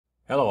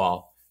Hello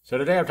all. So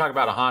today I'm talking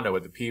about a Honda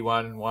with the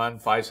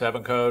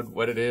P1157 code,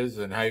 what it is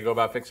and how you go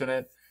about fixing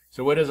it.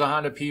 So what is a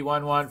Honda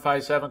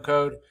P1157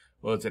 code?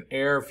 Well, it's an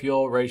air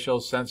fuel ratio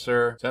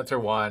sensor, sensor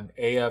 1,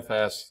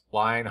 AFS,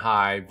 line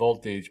high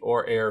voltage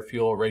or air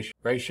fuel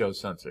ratio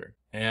sensor.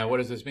 And what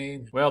does this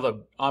mean? Well,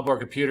 the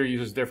onboard computer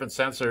uses different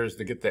sensors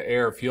to get the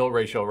air fuel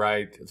ratio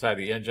right inside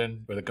the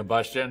engine for the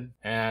combustion.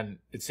 And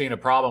it's seen a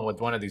problem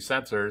with one of these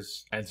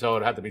sensors, and so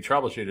it had to be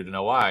troubleshooted to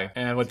know why.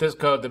 And with this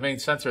code, the main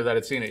sensor that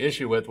it's seen an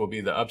issue with will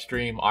be the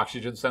upstream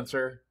oxygen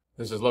sensor.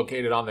 This is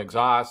located on the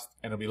exhaust,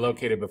 and it'll be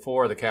located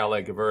before the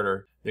catalytic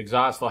converter. The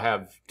exhaust will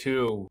have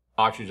two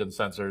oxygen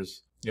sensors.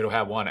 It'll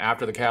have one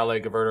after the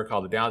catalytic converter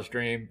called the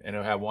downstream, and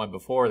it'll have one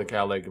before the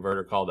catalytic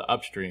converter called the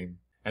upstream.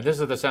 And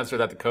this is the sensor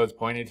that the code's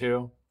pointing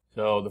to.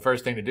 So the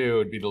first thing to do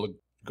would be to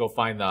go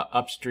find the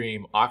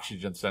upstream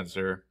oxygen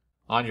sensor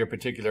on your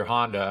particular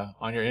Honda,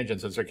 on your engine,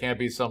 since there can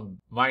be some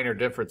minor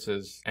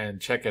differences, and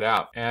check it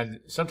out.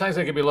 And sometimes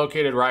they can be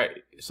located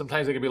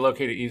sometimes they can be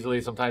located easily.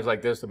 Sometimes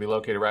like this, they'll be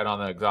located right on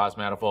the exhaust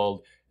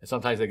manifold. And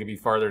sometimes they can be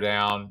farther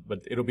down,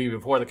 but it'll be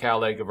before the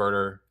catalytic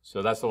converter.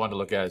 So that's the one to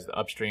look at, is the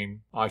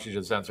upstream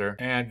oxygen sensor.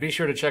 And be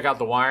sure to check out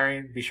the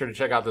wiring. Be sure to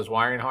check out this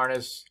wiring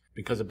harness,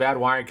 because a bad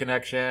wiring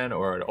connection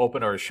or an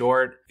open or a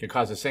short can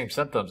cause the same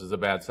symptoms as a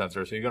bad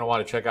sensor. So you're going to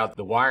want to check out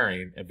the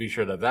wiring and be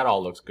sure that that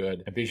all looks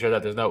good, and be sure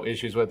that there's no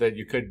issues with it.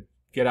 You could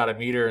get out a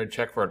meter and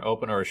check for an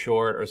open or a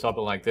short or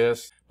something like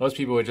this. Most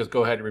people would just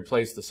go ahead and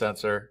replace the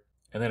sensor,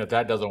 and then if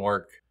that doesn't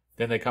work,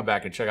 then they come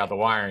back and check out the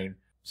wiring.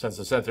 Since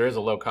the sensor is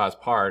a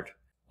low-cost part,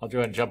 I'll go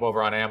ahead and jump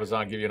over on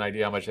Amazon, give you an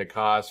idea how much they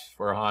cost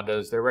for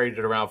Hondas. They're rated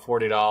at around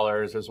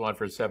 $40. There's one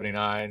for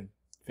 $79.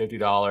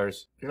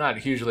 $50. They're not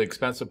hugely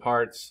expensive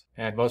parts,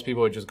 and most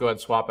people would just go ahead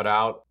and swap it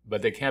out,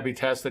 but they can be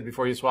tested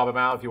before you swap them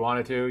out. If you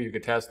wanted to, you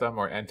could test them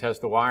and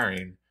test the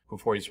wiring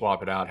before you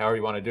swap it out, however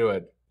you want to do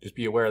it. Just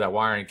be aware that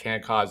wiring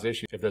can cause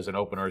issues if there's an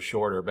open or a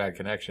short or a bad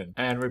connection.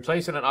 And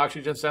replacing an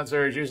oxygen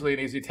sensor is usually an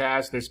easy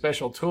task. There's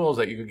special tools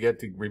that you could get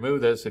to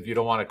remove this if you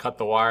don't want to cut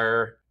the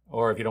wire,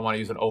 or if you don't want to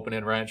use an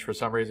open-end wrench for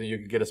some reason. You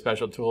could get a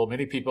special tool.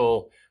 Many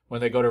people, when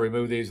they go to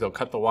remove these, they'll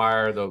cut the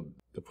wire, they'll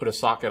put a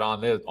socket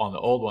on the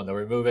old one, they'll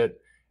remove it,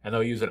 and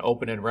they'll use an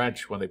open-end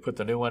wrench when they put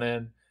the new one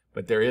in.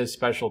 But there is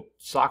special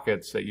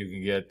sockets that you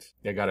can get.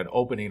 They got an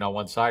opening on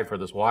one side for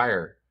this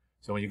wire.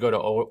 So when you go to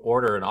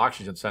order an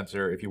oxygen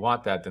sensor, if you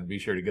want that, then be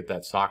sure to get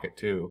that socket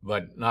too.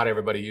 But not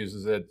everybody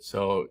uses it,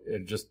 so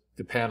it just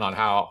depends on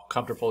how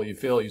comfortable you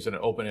feel using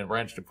an open-end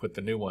wrench to put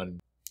the new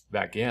one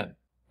back in.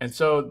 And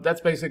so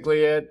that's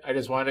basically it. I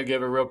just wanted to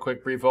give a real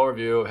quick brief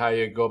overview of how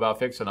you go about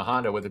fixing a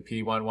Honda with a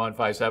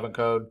P1157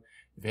 code.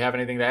 If you have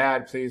anything to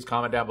add, please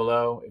comment down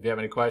below. If you have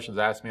any questions,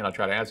 ask me and I'll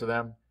try to answer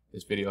them. If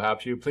this video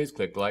helps you, please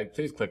click like,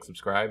 please click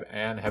subscribe,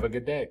 and have a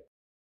good day.